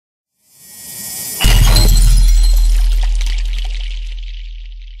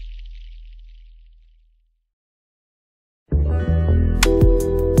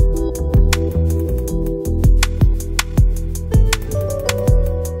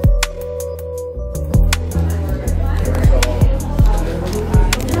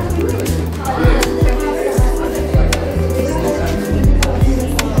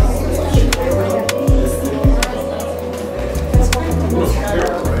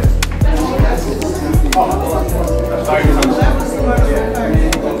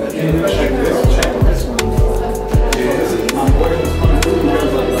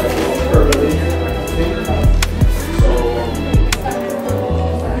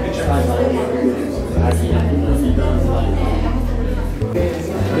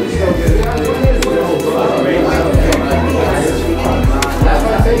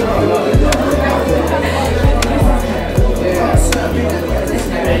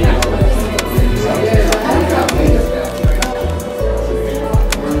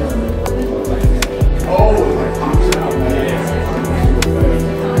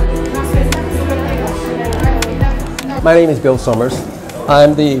My name is Bill Summers.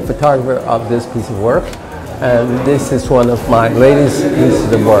 I'm the photographer of this piece of work, and this is one of my latest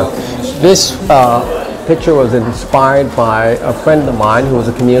pieces of work. This picture was inspired by a friend of mine who was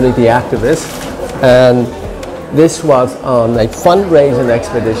a community activist, and this was on a fundraising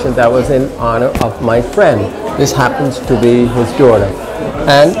expedition that was in honor of my friend. This happens to be his daughter,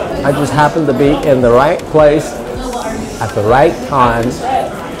 and I just happened to be in the right place at the right time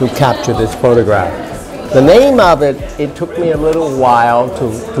to capture this photograph. The name of it, it took me a little while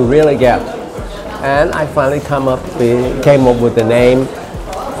to really get, and I finally came up with the name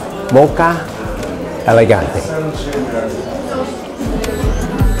Mocha Elegante.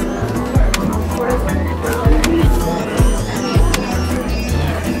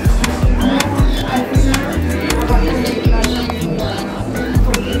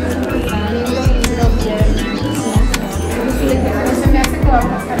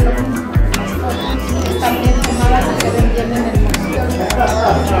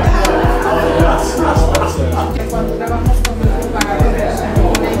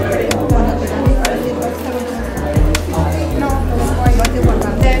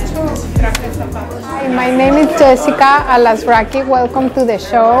 My name is Jessica Alazraki. Welcome to the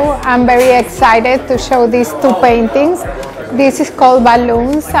show. I'm very excited to show these two paintings. This is called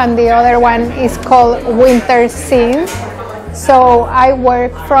Balloons and the other one is called Winter Scenes. So I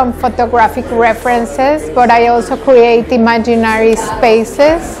work from photographic references, but I also create imaginary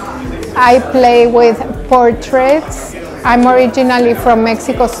spaces. I play with portraits. I'm originally from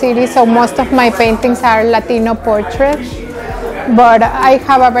Mexico City, so most of my paintings are Latino portraits. But I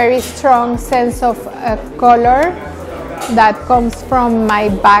have a very strong sense of color that comes from my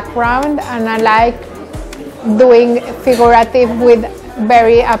background, and I like doing figurative with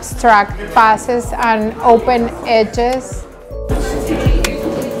very abstract passes and open edges.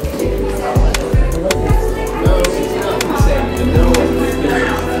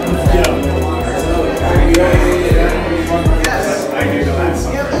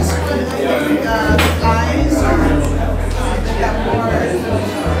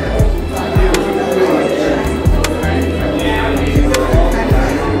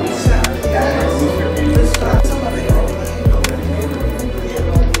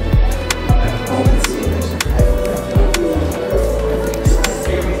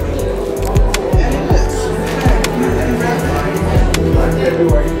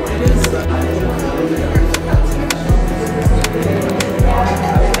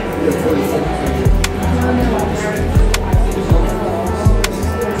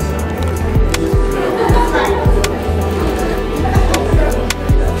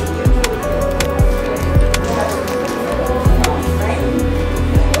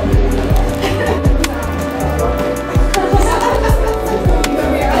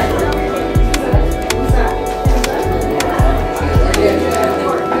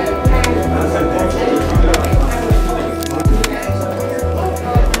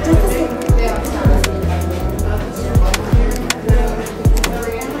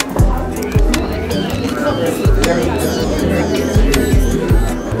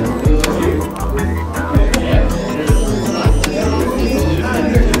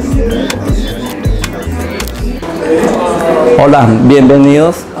 Hola,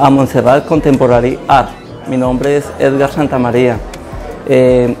 bienvenidos a Montserrat Contemporary Art. Mi nombre es Edgard Santamaria.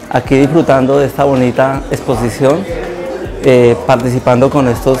 Aquí disfrutando de esta bonita exposición, participando con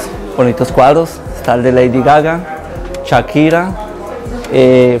estos bonitos cuadros. Está el de Lady Gaga, Shakira,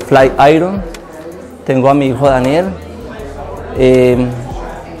 Fly Iron. Tengo a mi hijo Daniel.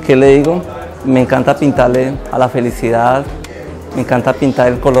 ¿Qué le digo? Me encanta pintarle a la felicidad. Me encanta pintar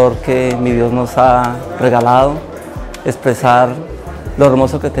el color que mi Dios nos ha regalado. Expresar lo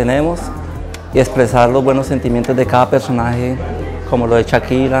hermoso que tenemos y expresar los buenos sentimientos de cada personaje, como lo de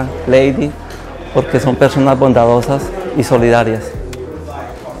Shakira, Lady, porque son personas bondadosas y solidarias.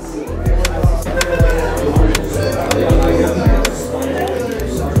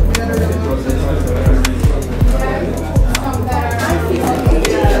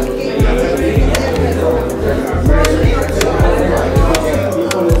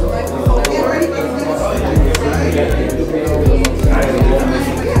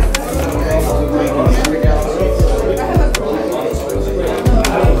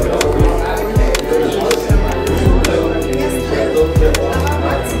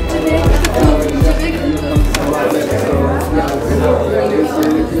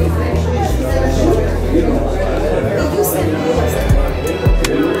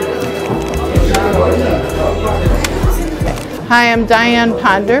 Hi, I'm Diane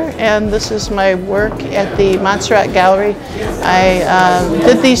Ponder, and this is my work at the Montserrat Gallery. I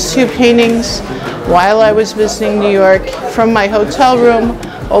did these two paintings while I was visiting New York from my hotel room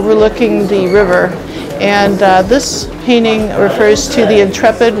overlooking the river. And this painting refers to the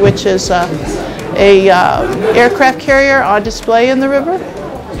Intrepid, which is a aircraft carrier on display in the river.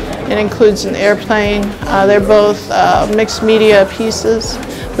 It includes an airplane. They're both mixed media pieces.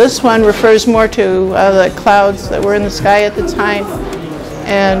 This one refers more to the clouds that were in the sky at the time,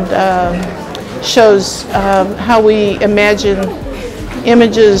 and shows how we imagine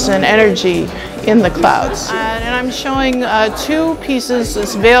images and energy in the clouds. And I'm showing two pieces,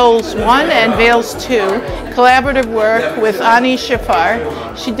 this Veils 1 and Veils 2, collaborative work with Ani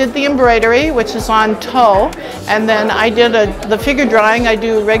Shafar. She did the embroidery, which is on toe, and then I did the figure drawing. I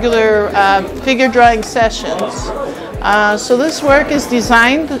do regular figure drawing sessions. So this work is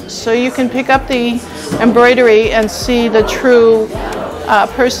designed so you can pick up the embroidery and see the true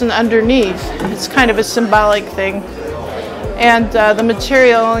person underneath. It's kind of a symbolic thing. And the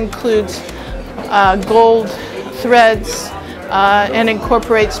material includes gold threads and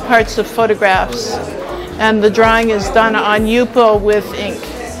incorporates parts of photographs. And the drawing is done on Yupo with ink.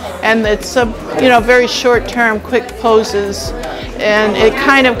 And it's very short-term, quick poses. And it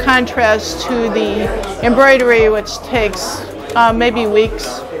kind of contrasts to the embroidery, which takes maybe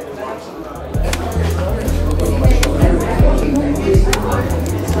weeks.